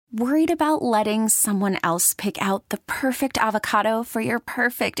Worried about letting someone else pick out the perfect avocado for your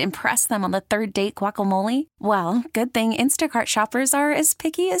perfect impress them on the third date guacamole? Well, good thing Instacart shoppers are as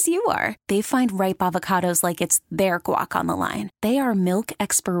picky as you are. They find ripe avocados like it's their guac on the line. They are milk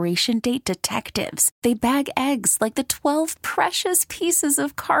expiration date detectives. They bag eggs like the 12 precious pieces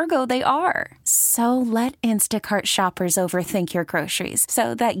of cargo they are. So let Instacart shoppers overthink your groceries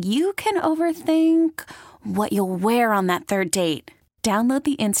so that you can overthink what you'll wear on that third date. Download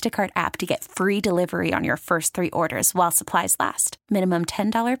the Instacart app to get free delivery on your first 3 orders while supplies last. Minimum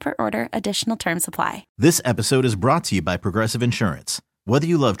 $10 per order. Additional terms apply. This episode is brought to you by Progressive Insurance. Whether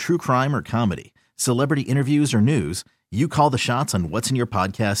you love true crime or comedy, celebrity interviews or news, you call the shots on what's in your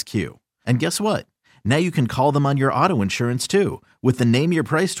podcast queue. And guess what? Now you can call them on your auto insurance too with the Name Your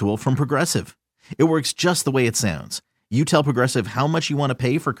Price tool from Progressive. It works just the way it sounds. You tell Progressive how much you want to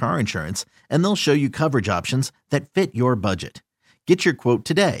pay for car insurance, and they'll show you coverage options that fit your budget. Get your quote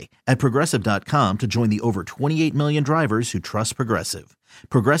today at Progressive.com to join the over 28 million drivers who trust Progressive.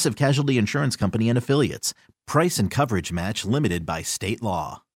 Progressive Casualty Insurance Company and Affiliates. Price and coverage match limited by state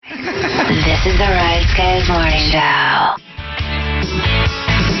law. This is the Rise Guys Morning Show.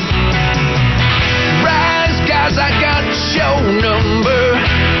 Rise Guys, I got show number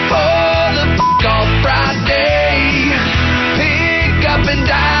for the off Friday. Pick up and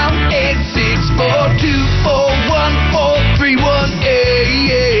dial 864-241-4318.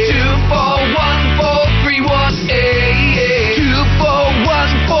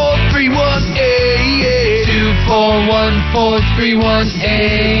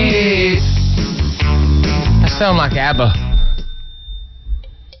 241-4318. I sound like ABBA.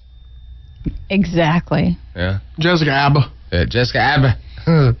 Exactly. Yeah. Jessica Alba. Yeah, Jessica ABBA.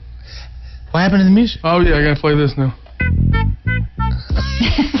 What happened to the music? Oh, yeah, I gotta play this now.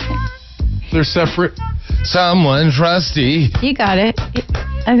 They're separate. Someone trusty. You got it.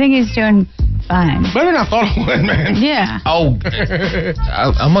 I think he's doing fine. Better than I thought I would, man. Yeah. Oh,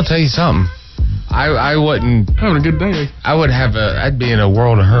 I'm gonna tell you something. I wouldn't. Having a good day. I'd be in a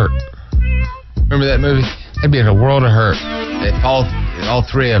world of hurt. Remember that movie? I'd be in a world of hurt if all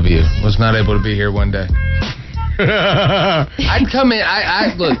 3 of you was not able to be here one day. I'd come in.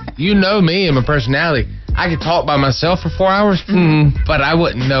 I look. You know me and my personality. I could talk by myself for 4 hours, but I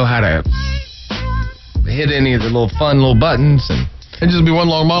wouldn't know how to hit any of the fun little buttons, and it'd just be one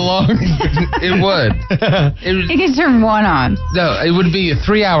long monologue. It would. You can turn one on. No, it would be a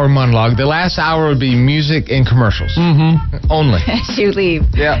 3-hour monologue. The last hour would be music and commercials. Only. As you leave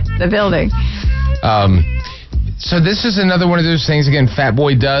the building. So this is another one of those things, again, Fat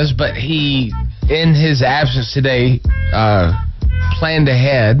Boy does, but he, in his absence today, planned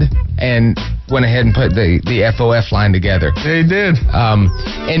ahead and went ahead and put the FOF line together. Yeah, he did.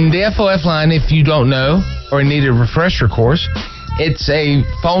 And the FOF line, if you don't know or need a refresher course, it's a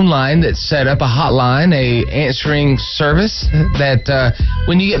phone line that's set up, a hotline, a answering service that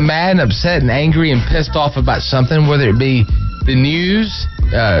when you get mad and upset and angry and pissed off about something, whether it be the news,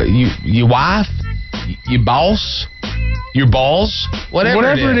 your wife, your boss, your balls,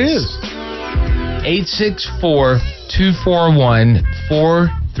 whatever it is.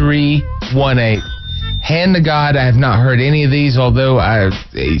 864-241-4318. Hand to God, I have not heard any of these, although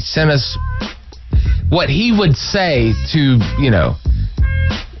he sent us what he would say to,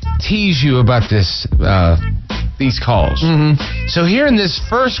 tease you about these calls. So here in this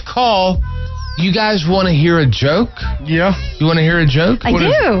first call, you guys want to hear a joke? Yeah. You want to hear a joke? I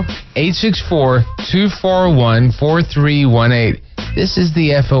do. 864-241-4318. This is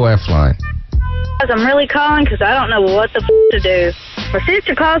the FOF line. I'm really calling because I don't know what the to do. My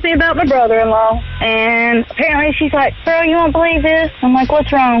sister calls me about my brother-in-law, and apparently she's like, girl, you won't believe this? I'm like,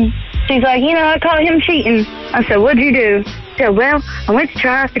 what's wrong? She's like, I caught him cheating. I said, what'd you do? She said, well, I went to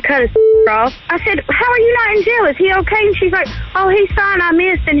try to cut his off. I said, how are you not in jail? Is he okay? And she's like, oh, he's fine. I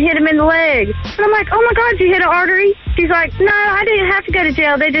missed and hit him in the leg. And I'm like, oh, my God, you hit an artery? She's like, no, I didn't have to go to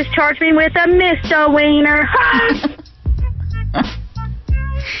jail. They just charged me with a misdemeanor.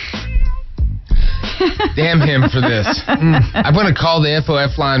 Damn him for this. I'm going to call the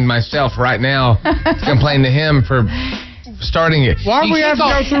FOF line myself right now to complain to him for starting it. Why do we have to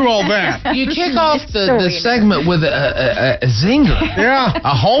go through all that? You kick off the segment with a zinger. Yeah.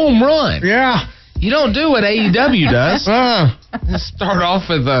 A home run. Yeah. You don't do what AEW does. Let's start off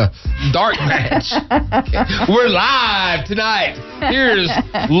with a dark match. We're live tonight. Here's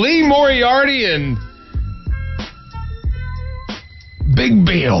Lee Moriarty and Big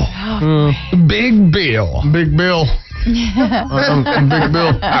Bill. Big Bill. Big Bill. I'm Big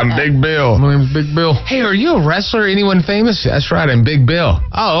Bill. I'm Big Bill. My name's Big Bill. Hey, are you a wrestler? Anyone famous? That's right, I'm Big Bill.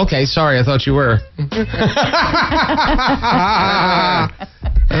 Oh, okay. Sorry, I thought you were.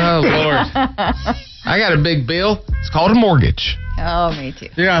 yours? I got a big bill. It's called a mortgage. Oh, me too.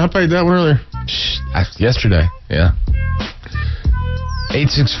 Yeah, I paid that one earlier. Yesterday, yeah.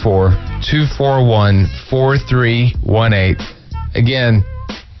 864-241-4318. Again,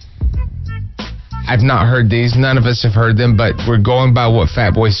 I've not heard these. None of us have heard them, but we're going by what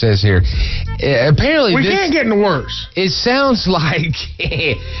Fat Boy says here. Apparently, We can't get any worse. It sounds like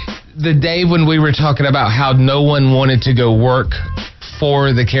the day when we were talking about how no one wanted to go work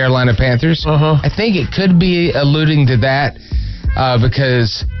for the Carolina Panthers. I think it could be alluding to that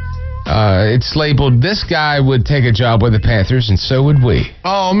because it's labeled, this guy would take a job with the Panthers, and so would we.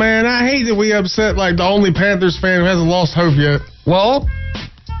 Oh, man, I hate that we upset like the only Panthers fan who hasn't lost hope yet. Well,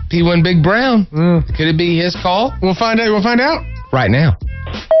 he won Big Brown. Could it be his call? We'll find out. We'll find out right now.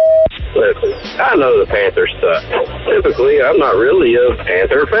 Listen, I know the Panthers suck. Typically, I'm not really a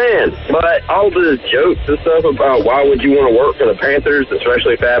Panther fan. But all the jokes and stuff about why would you want to work for the Panthers,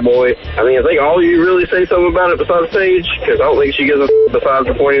 especially Fat Boy, I mean, I think all of you really say something about it besides Paige, because I don't think she gives a besides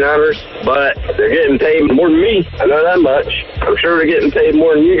the 49ers. But they're getting paid more than me. I know that much. I'm sure they're getting paid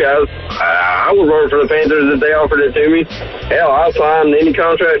more than you guys. I would work for the Panthers if they offered it to me. Hell, I'll sign any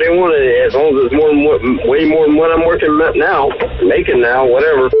contract they wanted, as long as it's more than way more than what I'm working now, making now,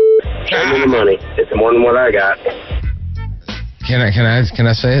 whatever. Show me the money. It's more than what I got. Can I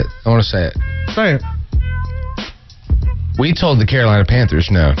say it? I want to say it. Say it. We told the Carolina Panthers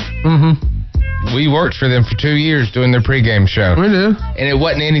no. We worked for them for 2 years doing their pregame show. We did. And it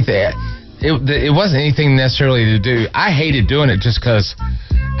wasn't anything. It wasn't anything necessarily to do. I hated doing it just because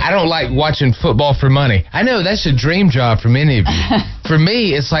I don't like watching football for money. I know that's a dream job for many of you. For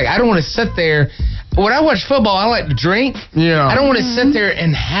me, it's like I don't want to sit there. When I watch football, I like to drink. Yeah. I don't want to sit there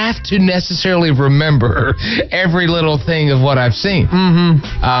and have to necessarily remember every little thing of what I've seen.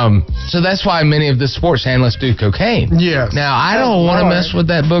 So that's why many of the sports analysts do cocaine. Yes. Now, I don't want to mess with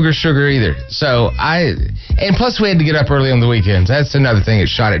that booger sugar either. And plus we had to get up early on the weekends. That's another thing that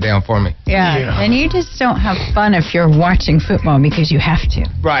shot it down for me. Yeah. And you just don't have fun if you're watching football because you have to.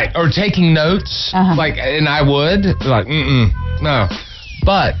 Right. Or taking notes. And I would. No.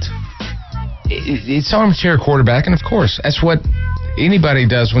 But it's armchair quarterback, and of course, that's what anybody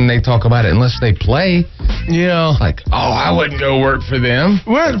does when they talk about it, unless they play. Yeah. Like, I wouldn't go work for them.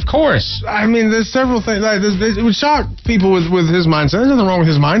 Well, of course. I mean, there's several things. Like, it would shock people with his mindset. There's nothing wrong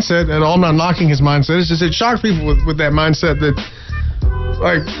with his mindset at all. I'm not knocking his mindset. It's just it shocks people with that mindset that,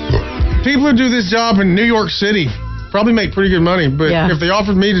 like, people who do this job in New York City probably make pretty good money, but if they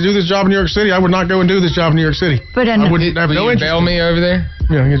offered me to do this job in New York City, I would not go and do this job in New York City. But I wouldn't have no interest. Bail me over there?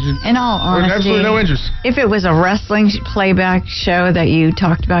 Yeah, in all honesty, absolutely no interest. If it was a wrestling playback show that you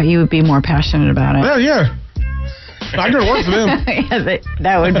talked about, you would be more passionate about it. Well, yeah. I go to work for them. Yeah,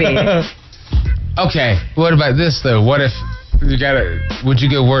 that would be. Okay, what about this though? What if would you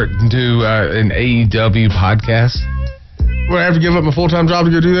go work and do an AEW podcast? Would I have to give up my full-time job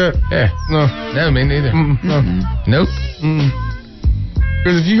to go do that? Yeah. No, me neither. No. Nope.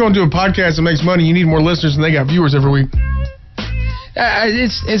 Because if you're going to do a podcast that makes money, you need more listeners than they got viewers every week.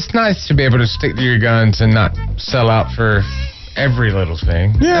 It's nice to be able to stick to your guns and not sell out for every little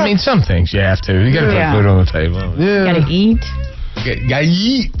thing. Yeah. I mean, some things you have to. You got to put food on the table. Yeah. Got to eat. Got to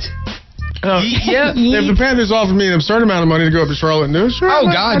eat. If the Panthers offered me an absurd amount of money to go up to Charlotte and do it, sure. Oh,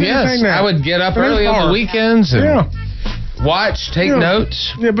 God, yes. I would get up early on the weekends and watch, take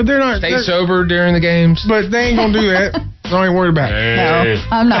notes. Yeah, but they're not. Stay sober during the games. But they ain't going to do that. So I ain't worried about it. No,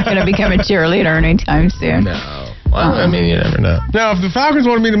 I'm not going to become a cheerleader anytime soon. No. Well, I mean, you never know. Now, if the Falcons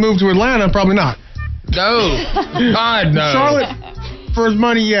wanted me to move to Atlanta, probably not. No. God, no. Charlotte, for his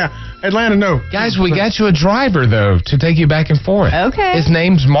money, yeah. Atlanta, no. Guys, we got you a driver, though, to take you back and forth. Okay. His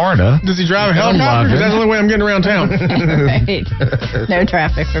name's Marta. Does he drive a helicopter? Because that's the only way I'm getting around town. Right. No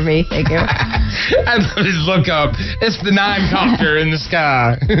traffic for me. Thank you. I just look up. It's the 9-copter in the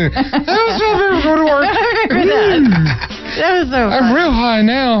sky. That was so good to go to work. I remember that was so fun. I'm real high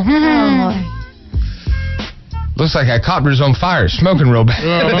now. Oh, boy. Looks like that copter's on fire, smoking real bad.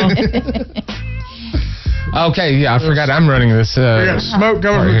 Okay, yeah, I forgot I'm running this. We got smoke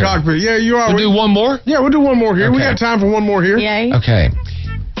coming from the cockpit. Yeah, you are. We'll do one more? Yeah, we'll do one more here. Okay. We got time for one more here. Yay. Okay.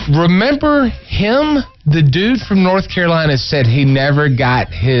 Remember him? The dude from North Carolina said he never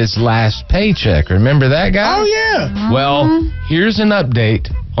got his last paycheck. Remember that guy? Oh, yeah. Well, here's an update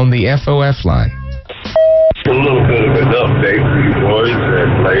on the FOF line. A little bit of an update for you boys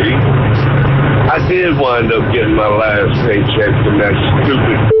and ladies. I did wind up getting my last paycheck from that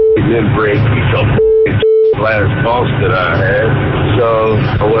stupid inbred piece of last boss that I had. So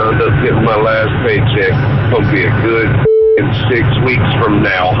I wound up getting my last paycheck. It's going to be a good 6 weeks from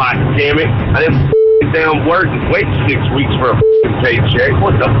now. Hot damn it. I didn't down work and wait 6 weeks for a paycheck.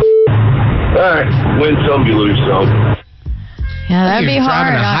 What the Win some, you lose some. Yeah, that'd be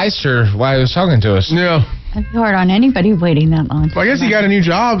hard. Driving a heister while he was talking to us. Yeah. That'd be hard on anybody waiting that long. Well, I guess he got a new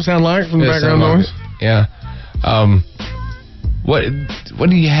job, sound like, from the background noise. Yeah. What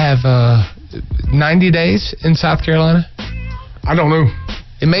do you have, 90 days in South Carolina? I don't know.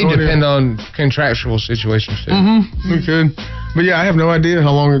 It may depend on contractual situations, too. Mm-hmm. We could. But, yeah, I have no idea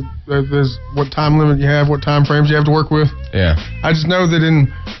how long there's, what time limit you have, what time frames you have to work with. Yeah. I just know that in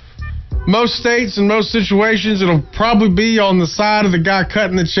most states and most situations, it'll probably be on the side of the guy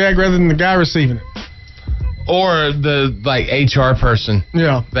cutting the check rather than the guy receiving it. Or the, HR person.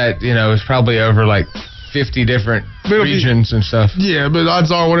 Yeah. That, is probably over, 50 different regions and stuff. Yeah, but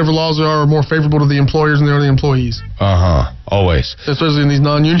odds are whatever laws there are more favorable to the employers than they are to the employees. Always. Especially in these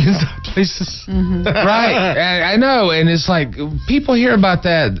non-union places. Mm-hmm. Right. I know, and it's people hear about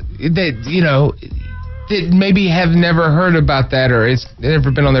that, that maybe have never heard about that or it's never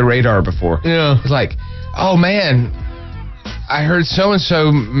been on their radar before. Yeah. It's oh man, I heard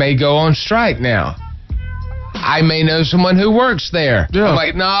so-and-so may go on strike now. I may know someone who works there. Yeah.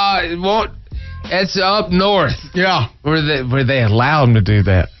 I'm nah, it won't. It's up north. Yeah. Where they allow them to do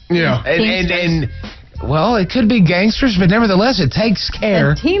that. Yeah. And well, it could be gangsters, but nevertheless, it takes care.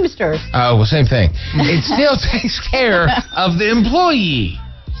 And Teamsters. Oh, well, same thing. It still takes care of the employee.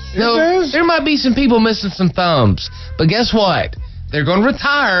 There might be some people missing some thumbs, but guess what? They're going to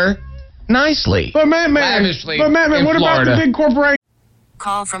retire nicely. But man, what about the big corporation?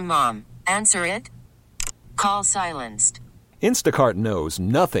 Call from mom. Answer it. Call silenced. Instacart knows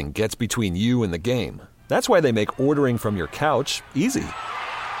nothing gets between you and the game. That's why they make ordering from your couch easy.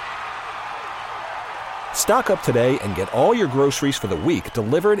 Stock up today and get all your groceries for the week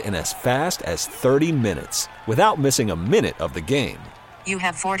delivered in as fast as 30 minutes without missing a minute of the game. You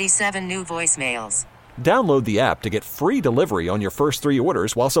have 47 new voicemails. Download the app to get free delivery on your first 3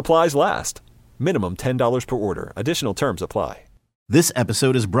 orders while supplies last. Minimum $10 per order. Additional terms apply. This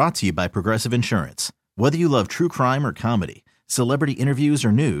episode is brought to you by Progressive Insurance. Whether you love true crime or comedy, celebrity interviews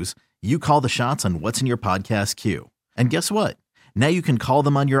or news, you call the shots on what's in your podcast queue. And guess what? Now you can call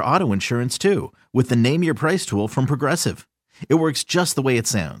them on your auto insurance too with the Name Your Price tool from Progressive. It works just the way it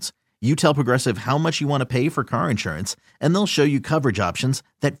sounds. You tell Progressive how much you want to pay for car insurance, and they'll show you coverage options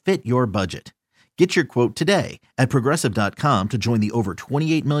that fit your budget. Get your quote today at Progressive.com to join the over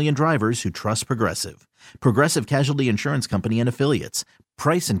 28 million drivers who trust Progressive. Progressive Casualty Insurance Company and Affiliates.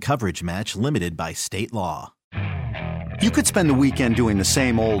 Price and coverage match limited by state law. You could spend the weekend doing the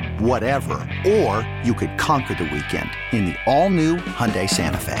same old whatever, or you could conquer the weekend in the all-new Hyundai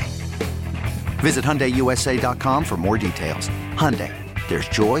Santa Fe. Visit HyundaiUSA.com for more details. Hyundai, there's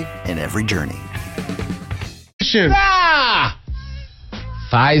joy in every journey.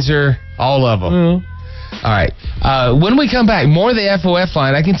 Pfizer, all of them. Mm-hmm. All right. When we come back, more of the FOF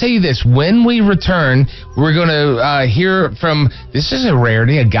line. I can tell you this. When we return, we're going to hear from, this is a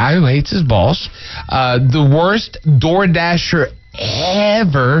rarity, a guy who hates his boss, the worst DoorDasher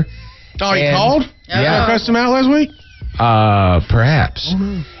ever. Oh, he called? Yeah. Cussed him out last week? Perhaps.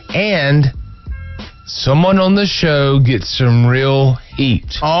 And someone on the show gets some real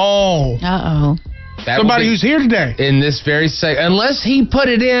heat. Oh. Uh-oh. Somebody who's here today. In this very second. Unless he put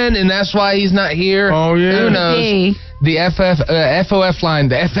it in and that's why he's not here. Oh, yeah. Who knows? Hey. The FOF line,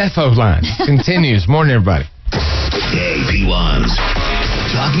 the FFO line continues. Morning, everybody. Hey, P1s.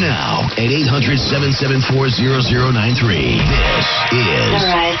 Talk now at 800-774-0093. This is The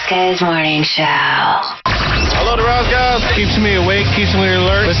Rise Guys Morning Show. Hello, The Rise Guys. Keeps me awake, keeps me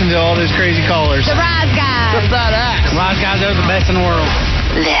alert. Listen to all these crazy callers. The Rise Guys. What's that? Rise Guys are the best in the world.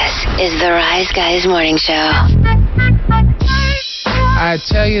 This is The Rise Guys Morning Show. I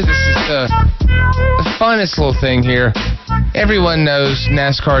tell you, this is the funnest little thing here. Everyone knows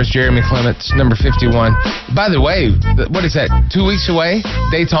NASCAR's Jeremy Clements, number 51. By the way, what is that, 2 weeks away?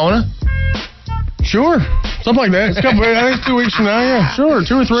 Daytona? Sure. Something like that. I think it's 2 weeks from now, yeah. Sure,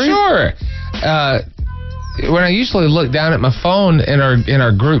 2 or 3. Sure. When I usually look down at my phone in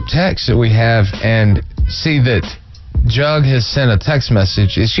our group text that we have and see that Jug has sent a text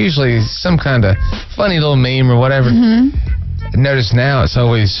message, it's usually some kind of funny little meme or whatever. Mm-hmm. Notice now it's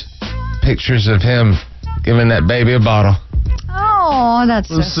always pictures of him giving that baby a bottle. Oh, that's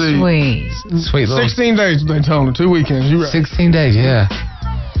so sweet. Sweet little 16 days Daytona, 2 weekends. You're right. 16 days, yeah.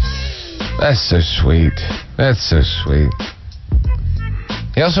 That's so sweet. That's so sweet.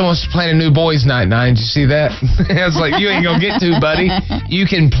 He also wants to plan a new boys' night, Nine. Did you see that? I was like, you ain't going to get to, buddy. You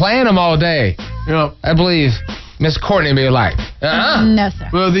can plan them all day. Yep. I believe Miss Courtney be like, No, sir.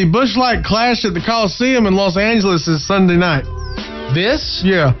 Well, the Busch Light Clash at the Coliseum in Los Angeles is Sunday night. This?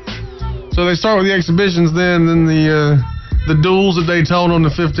 Yeah. So they start with the exhibitions then the the duels at Daytona on the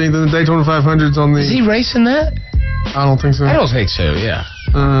 15th and the Daytona 500's on the... Is he racing that? I don't think so. I don't think so, yeah.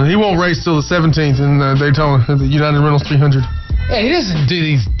 He won't race till the 17th in Daytona at the United Rentals 300. Yeah, he doesn't do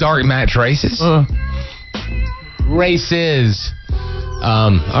these dark match races. Races.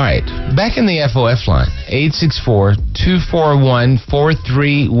 All right. Back in the FOF line,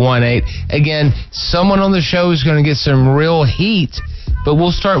 864-241-4318. Again, someone on the show is going to get some real heat, but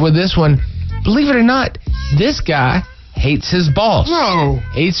we'll start with this one. Believe it or not, this guy hates his boss. No.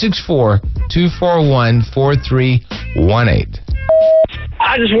 864-241-4318.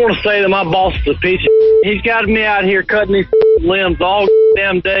 I just want to say that my boss is a piece of shit. He's got me out here cutting these limbs all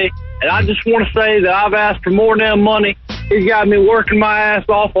damn day, and I just want to say that I've asked for more damn money. He's got me working my ass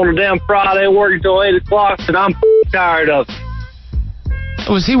off on a damn Friday, working till 8 o'clock, and I'm tired of it.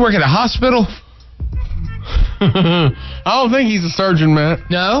 Was he working at a hospital? I don't think he's a surgeon, Matt.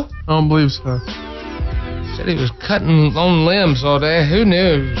 No? I don't believe so. Said he was cutting on limbs all day. Who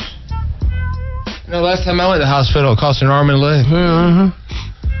knew? You know, last time I went to the hospital, it cost an arm and a leg.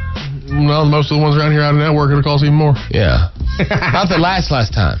 Well, most of the ones around here out of network, it'll cost even more. Yeah. Not the last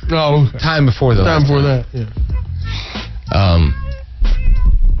time. No. Time before the last time. That, yeah.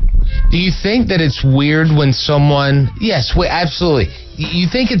 Do you think that it's weird when someone... Yes, absolutely. You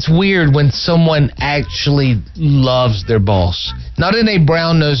think it's weird when someone actually loves their boss? Not in a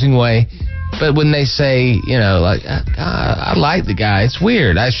brown-nosing way, but when they say, you know, like, I like the guy. It's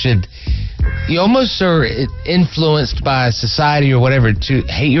weird. You almost are influenced by society or whatever to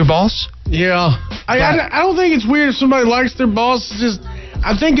hate your boss? Yeah. I don't think it's weird if somebody likes their boss. It's just,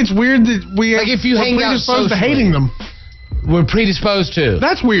 I think it's weird that we're predisposed to hating them. We're predisposed to.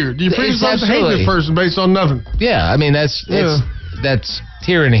 That's weird. You're predisposed to hate this person based on nothing. Yeah, I mean, that's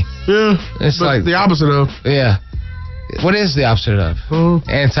tyranny. Yeah. It's like the opposite of. Yeah. What is the opposite of?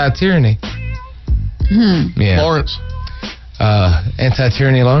 Anti-tyranny. Yeah. Lawrence.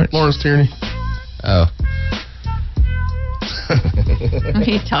 Anti-tyranny Lawrence? Lawrence Tyranny. Oh. What are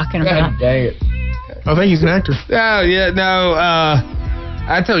you talking about? God dang it. I think he's an actor. Oh, yeah, no. I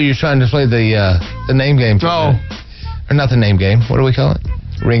thought you were trying to play the name game. No. Or not the name game. What do we call it?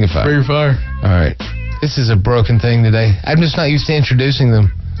 Ring of Fire. Ring of Fire. All right. This is a broken thing today. I'm just not used to introducing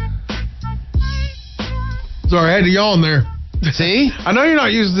them. Sorry, I had to yawn there. See? I know you're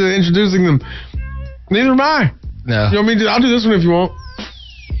not used to introducing them. Neither am I. No. You want me to? I'll do this one if you want.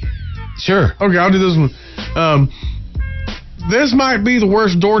 Sure. Okay, I'll do this one. This might be the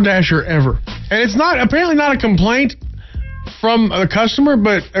worst DoorDasher ever. And it's apparently not a complaint from a customer,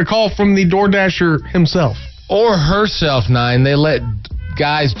 but a call from the DoorDasher himself. Or herself, 9. They let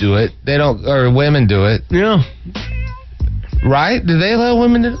guys do it. They don't, or women do it. Yeah. Right? Do they allow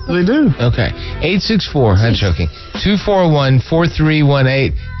women to do it? They do. Okay. 864, I'm joking.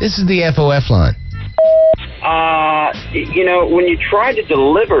 241-4318. This is the FOF line. You know, when you try to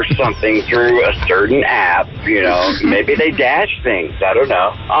deliver something through a certain app, you know, maybe they dash things, I don't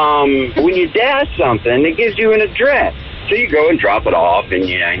know. When you dash something, it gives you an address. So you go and drop it off, and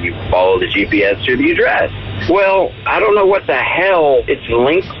you follow the GPS to the address. Well, I don't know what the hell it's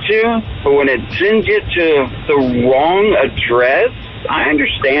linked to, but when it sends you to the wrong address, I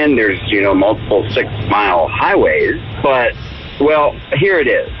understand there's, multiple 6-mile highways, but, well, here it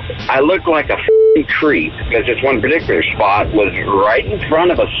is. I look like a creep because this one particular spot was right in front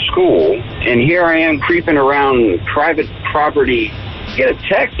of a school, and here I am creeping around private property. Get a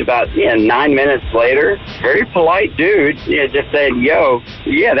text about 9 minutes later. Very polite dude. Just said, "Yo,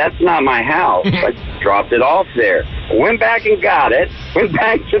 that's not my house." I dropped it off there. Went back and got it. Went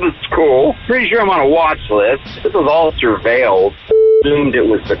back to the school. Pretty sure I'm on a watch list. This was all surveilled. Assumed it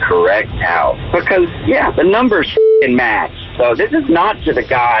was the correct house because the numbers match. So this is not to the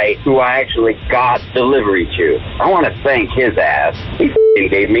guy who I actually got delivery to. I want to thank his ass. He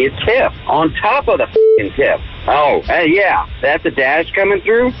gave me a tip on top of the tip. Oh, that's a dash coming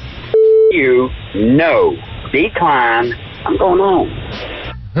through? You, no. Decline. I'm going home.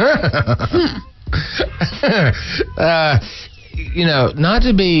 Not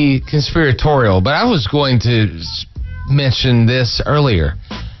to be conspiratorial, but I was going to mention this earlier.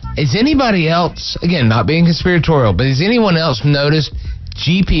 Is anybody else, again, not being conspiratorial, but has anyone else noticed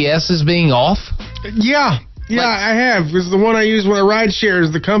GPS is being off? Yeah, I have. It's the one I use when I ride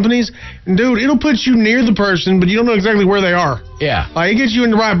shares, the companies. And, dude, it'll put you near the person, but you don't know exactly where they are. Yeah. Like, it gets you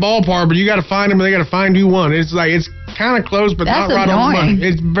in the right ballpark, but you got to find them, and they got to find who won. It's like, it's kind of close, but that's not right annoying. on the money.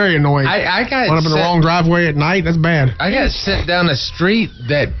 It's very annoying. I got went up in the wrong driveway at night. That's bad. I got sent down a street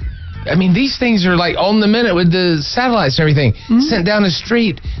that... I mean, these things are like on the minute with the satellites and everything. Mm-hmm. Sent down a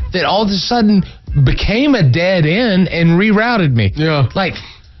street that all of a sudden became a dead end and rerouted me. Yeah. Like,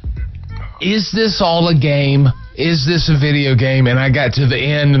 is this all a game? is this a video game? And I got to the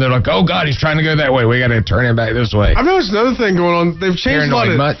end, and they're like, oh, God, he's trying to go that way. We got to turn him back this way. I've noticed another thing going on. They've changed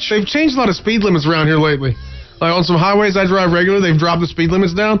a lot of speed limits around here lately. Like on some highways I drive regularly, they've dropped the speed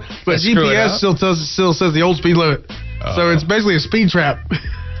limits down, but GPS still says the old speed limit. So it's basically a speed trap.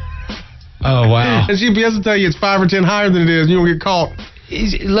 Oh, wow. And GPS will tell you it's 5 or 10 higher than it is, and you won't get caught.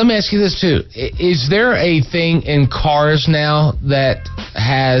 Let me ask you this, too. Is there a thing in cars now that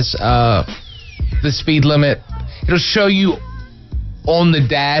has the speed limit? It'll show you on the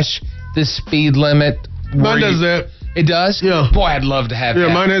dash the speed limit. Mine does that. It does? Yeah. Boy, I'd love to have that.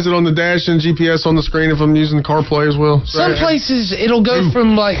 Yeah, mine has it on the dash and GPS on the screen if I'm using CarPlay as well. Some places it'll go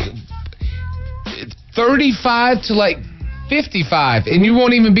from like 35 to like 55, and you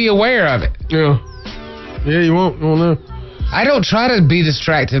won't even be aware of it. Yeah. Yeah, you won't. You won't know. I don't try to be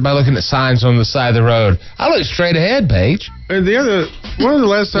distracted by looking at signs on the side of the road. I look straight ahead, Paige. And one of the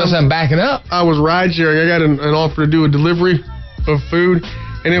last times I'm backing up, I was ride sharing. I got an offer to do a delivery of food,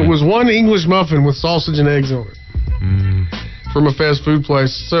 and it was one English muffin with sausage and eggs on it from a fast food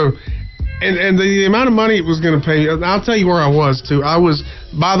place. So, and the amount of money it was going to pay, I'll tell you where I was too. I was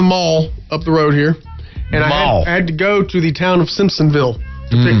by the mall up the road here, and I had to go to the town of Simpsonville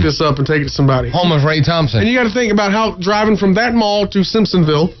to pick this up and take it to somebody. Home of Ray Thompson. And you got to think about how driving from that mall to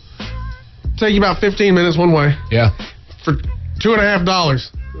Simpsonville take you about 15 minutes one way. Yeah. For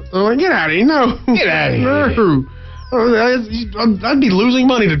 $2.50. I'm like, get out of here. No. Get out of here. No. I'd be losing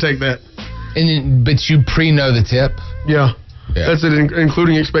money to take that. But you pre-know the tip? Yeah. That's it,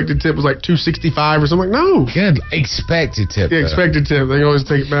 including expected tip was like $2.65 or something. Like, no. Good. Expected tip. Yeah, expected tip. They always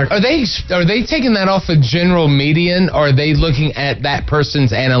take it back. Are they taking that off a general median, or are they looking at that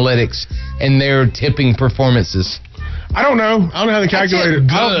person's analytics and their tipping performances? I don't know. I don't know how they calculate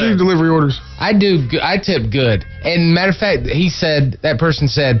it. I don't do delivery orders. I tip good. And matter of fact, that person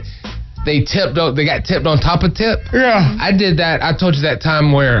said they got tipped on top of tip. Yeah. I did that. I told you that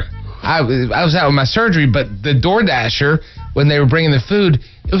time where I was out with my surgery, but the DoorDasher, when they were bringing the food,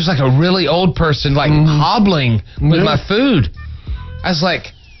 it was like a really old person, like hobbling with my food. I was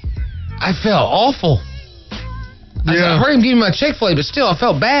like, I felt awful. I was like, hurry and give me my Chick-fil-A, but still, I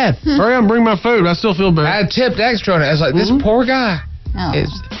felt bad. Hurry up and bring my food. I still feel bad. I tipped extra on it. I was like, this poor guy. Oh.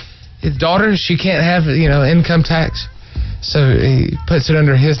 His daughter, she can't have, income tax. So he puts it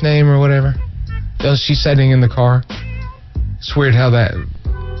under his name or whatever. She's sitting in the car. It's weird how that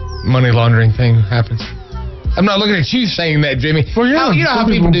money laundering thing happens. I'm not looking at you saying that, Jimmy. Well, yeah, you know how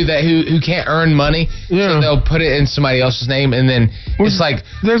people do that who can't earn money? Yeah. So they'll put it in somebody else's name, and then it's like...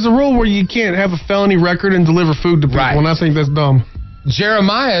 There's a rule where you can't have a felony record and deliver food to people, and I think that's dumb.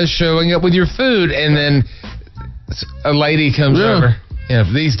 Jeremiah's showing up with your food, and then a lady comes over. Yeah,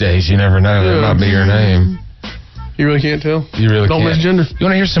 these days, you never know. It might be your name. You really can't tell? You really Don't can't. misgender. You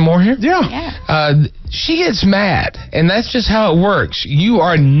want to hear some more here? Yeah. She gets mad, and that's just how it works. You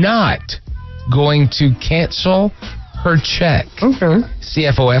are not going to cancel her check. Okay.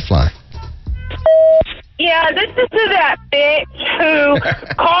 CFOF line. Yeah, this is to that bitch who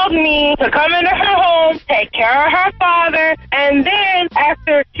called me to come into her home, take care of her father, and then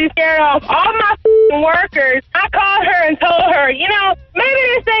after she scared off all my workers, I called her and told her, maybe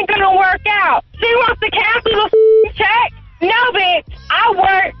this ain't gonna work out. She wants to cancel the check? No, bitch. I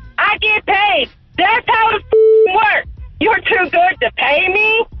work. I get paid. That's how it works. You're too good to pay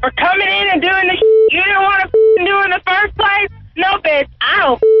me for coming in and doing the you didn't want to do in the first place? No, bitch, I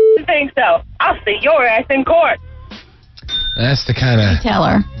don't think so. I'll see your ass in court. That's the kind of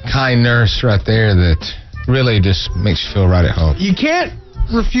kind nurse right there that really just makes you feel right at home. You can't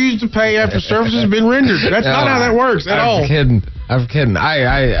refuse to pay after services have been rendered. That's not how that works at all. I'm kidding.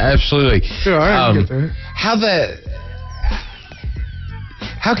 I absolutely. Yeah, I get that.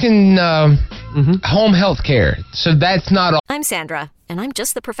 How can home health care? So that's not all. I'm Sandra, and I'm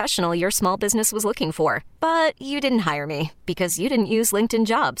just the professional your small business was looking for. But you didn't hire me because you didn't use LinkedIn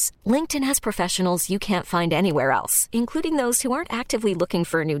Jobs. LinkedIn has professionals you can't find anywhere else, including those who aren't actively looking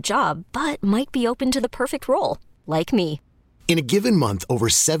for a new job, but might be open to the perfect role, like me. In a given month, over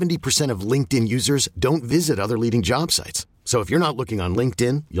 70% of LinkedIn users don't visit other leading job sites. So if you're not looking on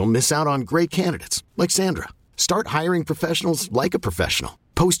LinkedIn, you'll miss out on great candidates like Sandra. Start hiring professionals like a professional.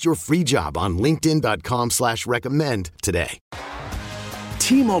 Post your free job on linkedin.com/recommend today.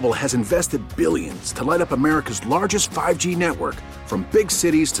 T-Mobile has invested billions to light up America's largest 5G network, from big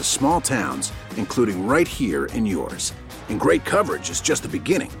cities to small towns, including right here in yours. And great coverage is just the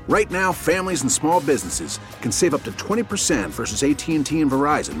beginning. Right now, families and small businesses can save up to 20% versus AT&T and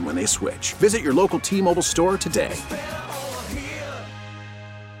Verizon when they switch. Visit your local T-Mobile store today.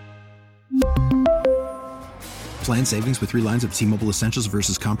 Plan savings with 3 lines of T-Mobile Essentials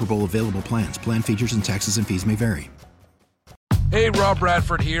versus comparable available plans. Plan features and taxes and fees may vary. Hey, Rob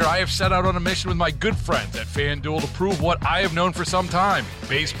Bradford here. I have set out on a mission with my good friends at FanDuel to prove what I have known for some time.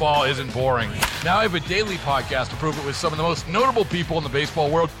 Baseball isn't boring. Now I have a daily podcast to prove it with some of the most notable people in the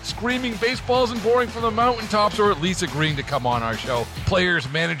baseball world, screaming baseball isn't boring from the mountaintops, or at least agreeing to come on our show. Players,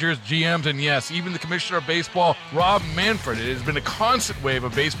 managers, GMs, and yes, even the commissioner of baseball, Rob Manfred. It has been a constant wave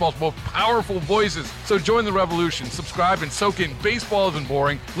of baseball's most powerful voices. So join the revolution. Subscribe and soak in Baseball Isn't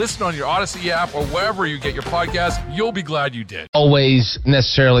Boring. Listen on your Odyssey app or wherever you get your podcast. You'll be glad you did. Always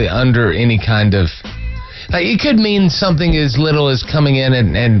necessarily under any kind of, like, it could mean something as little as coming in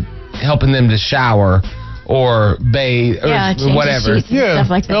and helping them to shower or bathe or whatever. Stuff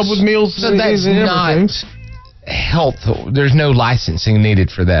like that. Help with meals. So that's not health. There's no licensing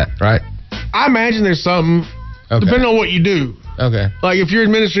needed for that, right? I imagine there's something, depending on what you do. Okay. Like if you're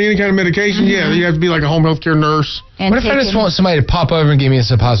administering any kind of medication, you have to be like a home health care nurse. What if I just want somebody to pop over and give me a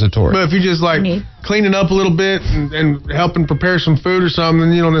suppository? But if you're just like cleaning up a little bit and helping prepare some food or something,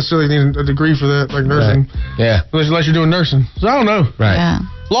 then you don't necessarily need a degree for that, like nursing. Right. Yeah. Unless you're doing nursing. So I don't know. Right. Yeah.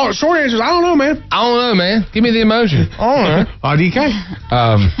 Short answer is I don't know, man. I don't know, man. Give me the emotion. All right. IDK.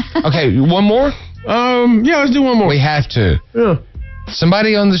 Okay, one more? Yeah, let's do one more. We have to. Yeah.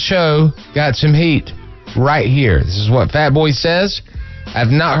 Somebody on the show got some heat right here. This is what Fat Boy says.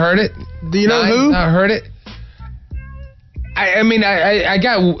 I've not heard it. Do you know who? Not heard it. I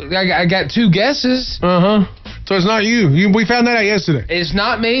got 2 guesses. So it's not you. We found that out yesterday. It's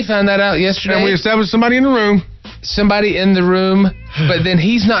not me. Found that out yesterday. And we established somebody in the room. Somebody in the room, but then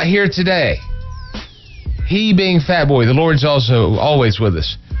he's not here today. He being Fat Boy, the Lord's also always with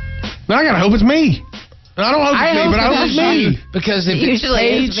us. Now I gotta hope it's me. And I don't hope it's me, but I hope it's me. Because if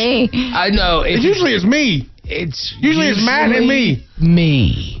usually it's me, I know. Usually it's me. It's usually Matt and me.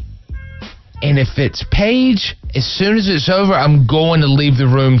 Me. And if it's Paige, as soon as it's over, I'm going to leave the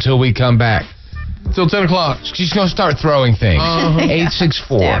room till we come back. Till 10 o'clock. She's going to start throwing things.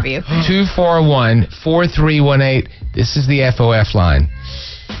 864-241-4318. This is the FOF line.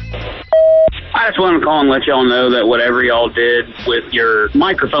 I just want to call and let y'all know that whatever y'all did with your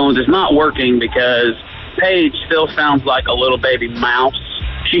microphones is not working because Paige still sounds like a little baby mouse.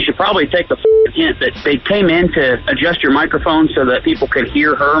 She should probably take the hint that they came in to adjust your microphone so that people could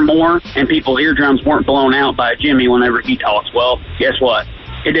hear her more and people's eardrums weren't blown out by Jimmy whenever he talks. Well, guess what?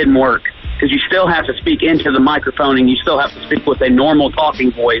 It didn't work. Because you still have to speak into the microphone and you still have to speak with a normal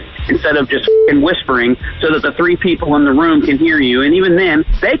talking voice instead of just whispering so that the 3 people in the room can hear you. And even then,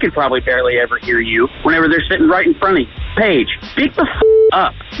 they could probably barely ever hear you whenever they're sitting right in front of you. Paige, speak the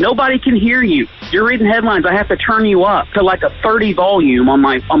up. Nobody can hear you. You're reading headlines. I have to turn you up to like a 30 volume on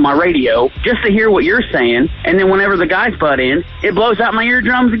my radio just to hear what you're saying. And then whenever the guys butt in, it blows out my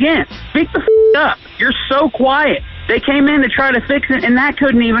eardrums again. Speak the up. You're so quiet. They came in to try to fix it, and that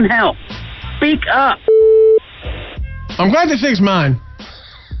couldn't even help. Speak up. I'm glad they fixed mine.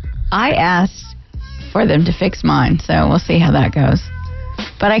 I asked for them to fix mine, so we'll see how that goes.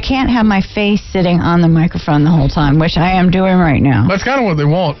 But I can't have my face sitting on the microphone the whole time, which I am doing right now. That's kind of what they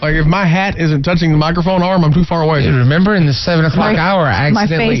want. Like, if my hat isn't touching the microphone arm, I'm too far away. Dude, remember in the 7 o'clock hour, I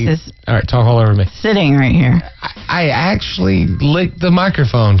accidentally... My face is... All right, talk all over me. Sitting right here. I actually licked the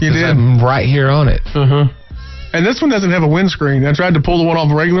microphone. You did? I'm right here on it. And this one doesn't have a windscreen. I tried to pull the one off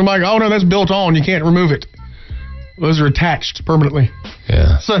a regular mic. Oh, no, that's built on. You can't remove it. Those are attached permanently.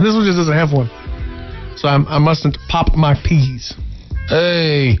 Yeah. So this one just doesn't have one. So I mustn't pop my peas.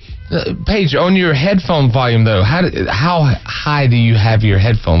 Hey, Paige, on your headphone volume, though, how high do you have your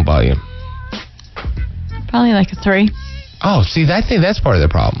headphone volume? Probably like a 3. Oh, see, I think that's part of the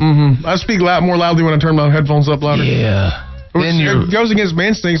problem. I speak more loudly when I turn my headphones up louder. Yeah. Then it goes against my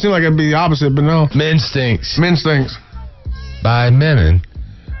instincts. It seems like it'd be the opposite, but no. Men stinks. Men stinks. By men.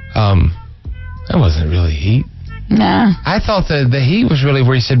 That wasn't really heat. Nah. I thought the heat was really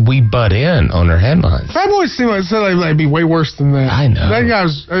where he said we butt in on our headlines. Fat Boy seemed like it'd be way worse than that. I know. That guy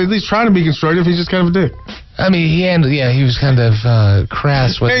was at least trying to be constructive. He's just kind of a dick. I mean, he was kind of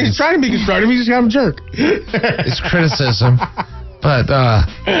crass with he's trying to be constructive. He's just kind of a jerk. It's criticism. But,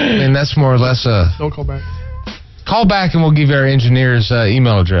 that's more or less Don't call back. Call back and we'll give you our engineer's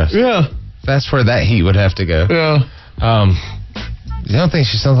email address. Yeah. That's where that heat would have to go. Yeah. I don't think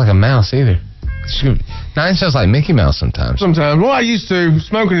she sounds like a mouse either. Nine sounds like Mickey Mouse sometimes. Sometimes. Well, I used to.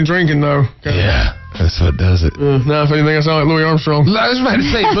 Smoking and drinking, though. Yeah, that's what does it. Now, if anything, I sound like Louis Armstrong. I was about to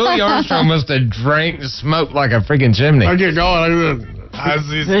say, Louis Armstrong must have drank and smoked like a freaking chimney. I get going.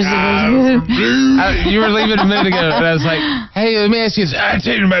 You were leaving a minute ago, and I was like, hey, let me ask you this. I'll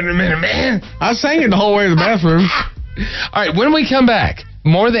tell you about it in a minute, man. I sang it the whole way to the bathroom. All right, when we come back,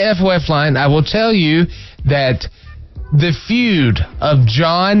 more of the FOF line, I will tell you that the feud of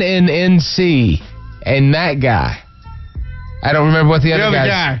John and NC and that guy, I don't remember what the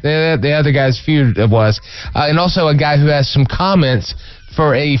other guy's feud was, and also a guy who has some comments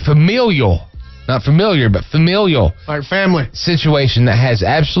for a familial, not familiar, but familial, like family situation that has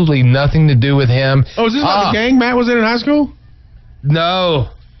absolutely nothing to do with him. Oh, is this like the gang Matt was in high school? No.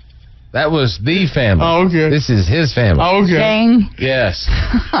 That was the family. Oh, okay. This is his family. Oh, okay. Gang. Yes.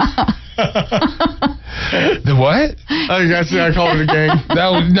 The what? I called it a gang.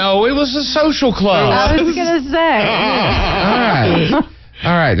 No, it was a social club. I was going to say.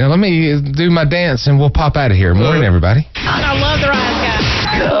 All right. Now let me do my dance and we'll pop out of here. Morning, everybody. I love the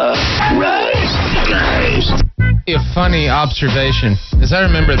Rise Guys. A funny observation is I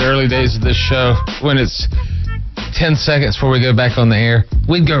remember the early days of this show when it's 10 seconds before we go back on the air.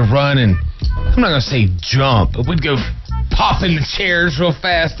 We'd go run and, I'm not going to say jump, but we'd go pop in the chairs real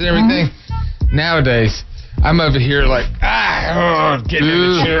fast and everything. Nowadays, I'm over here like, getting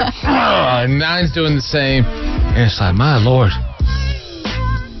in the chair. And Nine's doing the same. And it's like, my Lord.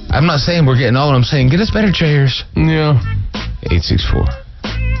 I'm not saying we're getting old. I'm saying get us better chairs. Yeah.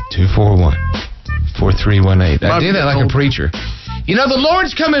 864-241-4318. I did that like a preacher. You know, the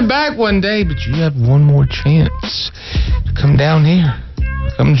Lord's coming back one day, but you have one more chance to come down here.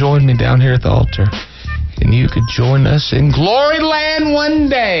 Come join me down here at the altar. And you could join us in glory land one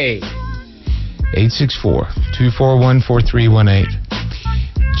day. 864-241-4318.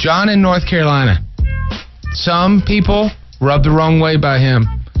 John in North Carolina. Some people rub the wrong way by him.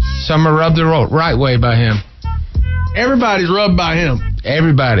 Some are rubbed the right way by him. Everybody's rubbed by him.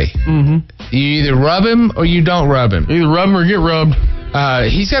 Everybody. Mm-hmm. You either rub him or you don't rub him. Either rub him or get rubbed.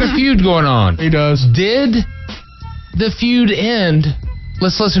 He's got a feud going on. He does. Did the feud end?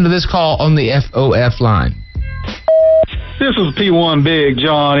 Let's listen to this call on the FOF line. This is P1 Big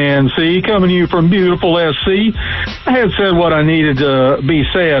John NC coming to you from beautiful SC. I had said what I needed to be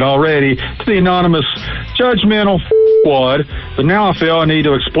said already to the anonymous judgmental squad, but now I feel I need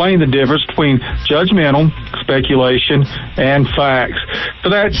to explain the difference between judgmental, speculation, and facts. For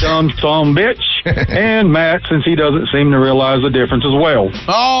that dumb son bitch and Matt, since he doesn't seem to realize the difference as well.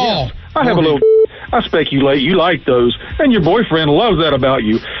 Oh! Yes, I have a little... I speculate you like those, and your boyfriend loves that about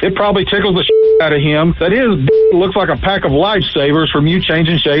you. It probably tickles the shit out of him that his looks like a pack of lifesavers from you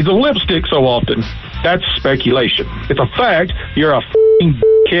changing shades of lipstick so often. That's speculation. It's a fact you're a f***ing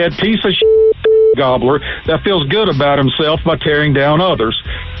kid piece of shit gobbler that feels good about himself by tearing down others.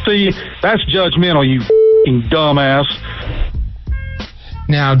 See, that's judgmental, you f***ing dumbass.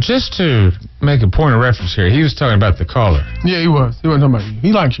 Now, just to make a point of reference here, he was talking about the caller. Yeah, he was. He wasn't talking about you.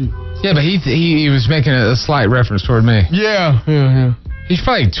 He likes you. Yeah, but he was making a slight reference toward me. Yeah. He's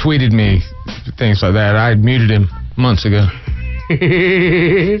probably tweeted me things like that. I muted him months ago.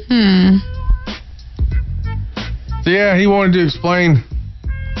 Yeah, he wanted to explain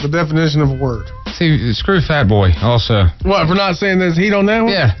the definition of a word. See, screw Fat Boy also. What, for not saying there's heat on that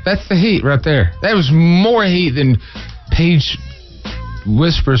one? Yeah, that's the heat right there. That was more heat than Paige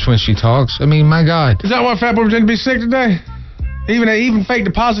whispers when she talks. I mean, my God. Is that why Fat Boy pretended to be sick today? He even faked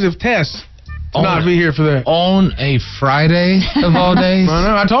a positive test to not be here for that. On a Friday of all days? I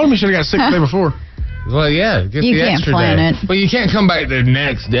know. I told him he should have got sick the day before. Well, yeah, get you the can't extra plan day. it. Well, you can't come back the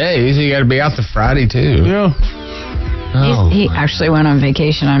next day, so you got to be out the Friday, too. Yeah. He actually went on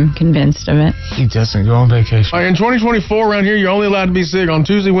vacation. I'm convinced of it. He doesn't go on vacation. In 2024, around here, you're only allowed to be sick on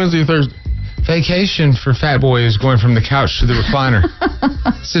Tuesday, Wednesday, or Thursday. Vacation for Fat Boy is going from the couch to the recliner.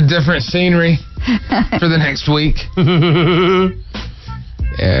 It's a different scenery for the next week.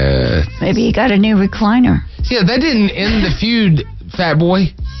 Maybe he got a new recliner. Yeah, that didn't end the feud, Fat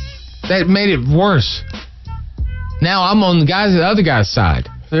Boy. That made it worse. Now I'm on the other guy's side.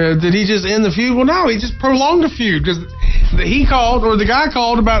 Did he just end the feud? Well, no, he just prolonged the feud because the guy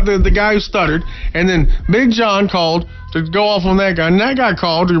called about the guy who stuttered, and then Big John called to go off on that guy, and that guy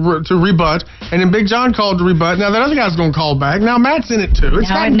called to rebut, and then Big John called to rebut. Now that other guy's going to call back. Now Matt's in it too. It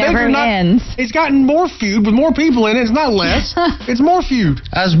never ends. It's gotten more feud with more people in it. It's not less. It's more feud.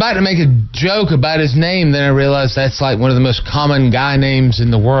 I was about to make a joke about his name, then I realized that's like one of the most common guy names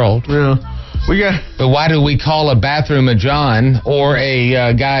in the world. Yeah. But why do we call a bathroom a John or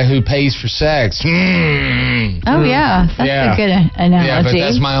a guy who pays for sex? Oh, yeah. That's a good analogy. Yeah, but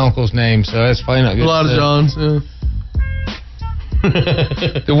that's my uncle's name, so that's probably not good. A lot of Johns, yeah.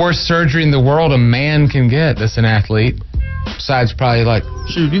 The worst surgery in the world a man can get that's an athlete. Besides probably like...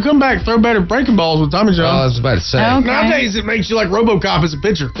 Shoot, you come back, throw better breaking balls with Tommy John. I was about to say. Okay. Nowadays, it makes you like RoboCop as a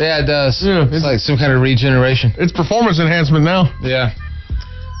pitcher. Yeah, it does. Yeah, it's like some kind of regeneration. It's performance enhancement now. Yeah.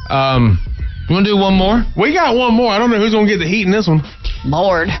 You want to do one more? We got one more. I don't know who's going to get the heat in this one.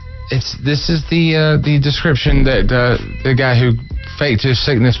 Lord. This is the description that the guy who faked his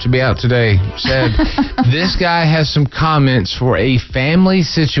sickness to be out today said. This guy has some comments for a family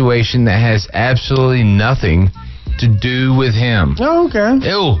situation that has absolutely nothing to do with him. Oh, okay.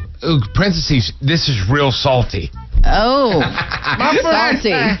 Ew, parentheses, this is real salty. Oh,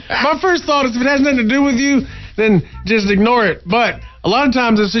 salty. My first thought is if it has nothing to do with you, then just ignore it. But a lot of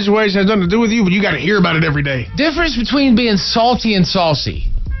times the situation has nothing to do with you, but you got to hear about it every day. Difference between being salty and saucy.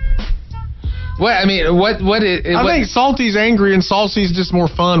 What I mean, I think salty's angry and saucy's just more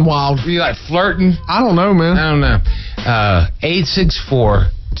fun, wild. You like flirting? I don't know, man. I don't know.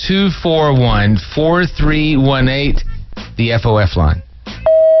 864-241-4318, the FOF line.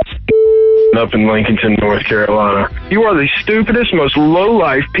 Up in Lincolnton, North Carolina. You are the stupidest, most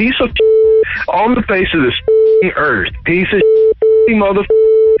low-life piece of on the face of this earth. Piece of mother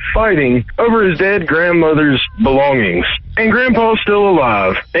fighting over his dead grandmother's belongings. And Grandpa's still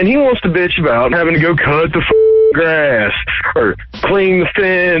alive. And he wants to bitch about having to go cut the grass, or clean the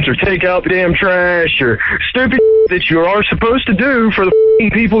fence, or take out the damn trash, or stupid that you are supposed to do for the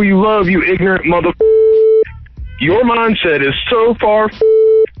people you love, you ignorant mother. Your mindset is so far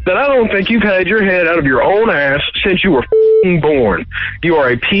that I don't think you've had your head out of your own ass since you were born. You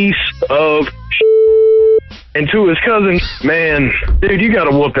are a piece of And to his cousin, man, dude, you got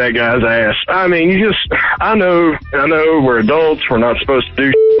to whoop that guy's ass. I mean, I know we're adults. We're not supposed to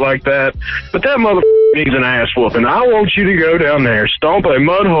do like that. But that motherfucker needs an ass whooping. I want you to go down there, stomp a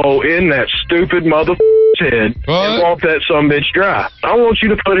mud hole in that stupid motherfucker's head, and walk that sumbitch dry. I want you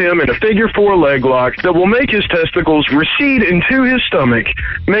to put him in a figure 4 leg lock that will make his testicles recede into his stomach,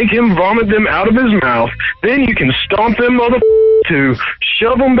 make him vomit them out of his mouth. Then you can stomp them motherfuckers to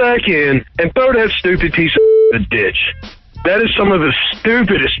shove them back in and throw that stupid piece of the ditch. That is some of the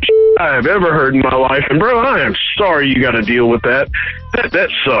stupidest I have ever heard in my life. And bro, I am sorry you got to deal with that. That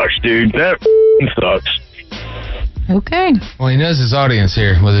sucks, dude. That sucks. Okay. Well, he knows his audience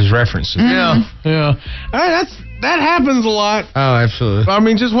here with his references. Yeah. That happens a lot. Oh, absolutely. I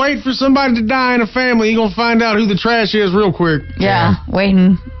mean, just wait for somebody to die in a family. You're going to find out who the trash is real quick. Yeah.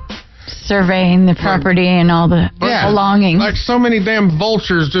 Waiting, surveying the property and all the belongings. Like so many damn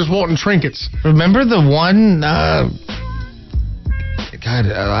vultures just wanting trinkets. Remember the one... God,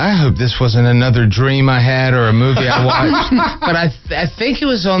 I hope this wasn't another dream I had or a movie I watched. But I think it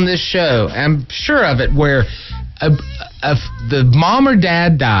was on this show. I'm sure of it, where the mom or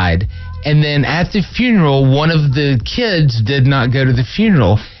dad died, and then at the funeral, one of the kids did not go to the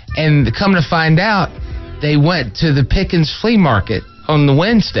funeral. And come to find out, they went to the Pickens flea market on the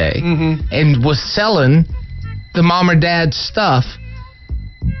Wednesday and was selling the mom or dad's stuff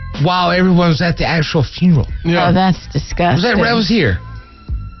while everyone was at the actual funeral. Yeah. Oh, that's disgusting. That was here.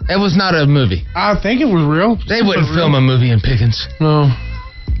 It was not a movie. I think it was real. They wouldn't film a movie in Pickens. No.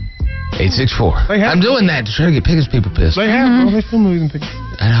 864. I'm doing that to try to get Pickens people pissed. They have. Well, they film movies in Pickens.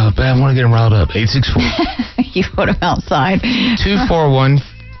 I know, but I want to get them riled up. 864. You put them outside.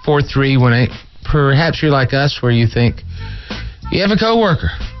 241-4318. Perhaps you're like us, where you think you have a coworker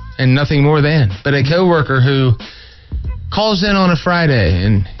and nothing more than, but a coworker who calls in on a Friday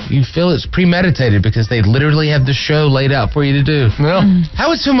and you feel it's premeditated because they literally have the show laid out for you to do. Well, how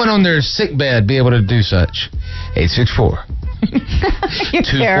would someone on their sick bed be able to do such?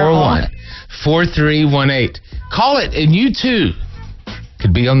 864-241-4318. Call it and you too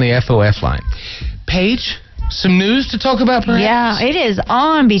could be on the FOF line. Paige, some news to talk about perhaps? Yeah, it is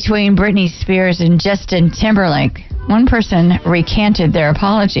on between Britney Spears and Justin Timberlake. One person recanted their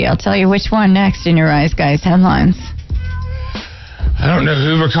apology. I'll tell you which one next in your Rise Guys headlines. I don't know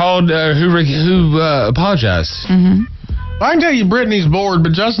who apologized. I can tell you Brittany's bored,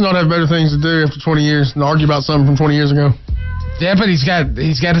 but Justin don't have better things to do after 20 years than argue about something from 20 years ago. Yeah, but he's got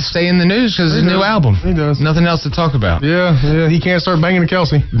to stay in the news because his new album. He does. Nothing else to talk about. Yeah, he can't start banging a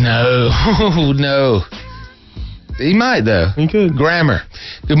Kelsey. No. He might, though. He could. Grammar.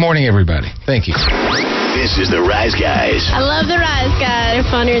 Good morning, everybody. Thank you. This is the Rise Guys. I love the Rise Guys. They're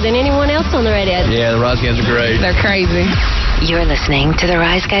funnier than anyone else on the radio. Yeah, the Rise Guys are great. They're crazy. You're listening to the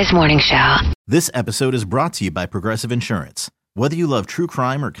Rise Guys Morning Show. This episode is brought to you by Progressive Insurance. Whether you love true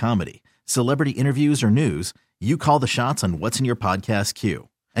crime or comedy, celebrity interviews or news, you call the shots on what's in your podcast queue.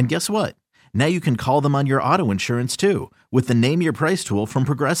 And guess what? Now you can call them on your auto insurance too with the Name Your Price tool from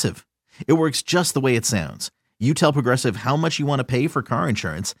Progressive. It works just the way it sounds. You tell Progressive how much you want to pay for car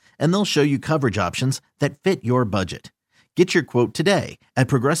insurance, and they'll show you coverage options that fit your budget. Get your quote today at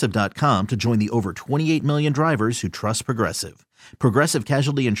Progressive.com to join the over 28 million drivers who trust Progressive. Progressive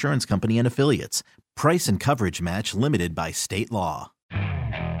Casualty Insurance Company and Affiliates. Price and coverage match limited by state law.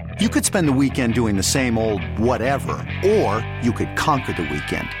 You could spend the weekend doing the same old whatever, or you could conquer the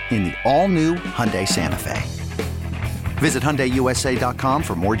weekend in the all-new Hyundai Santa Fe. Visit HyundaiUSA.com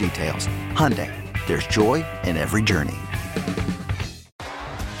for more details. Hyundai, there's joy in every journey.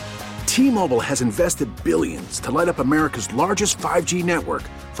 T-Mobile has invested billions to light up America's largest 5G network,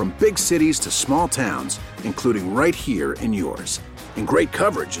 from big cities to small towns, including right here in yours. And great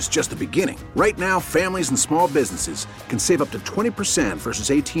coverage is just the beginning. Right now, families and small businesses can save up to 20%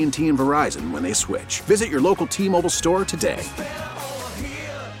 versus AT&T and Verizon when they switch. Visit your local T-Mobile store today.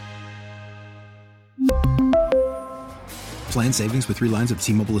 Plan savings with 3 lines of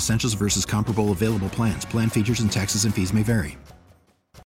T-Mobile Essentials versus comparable available plans. Plan features and taxes and fees may vary.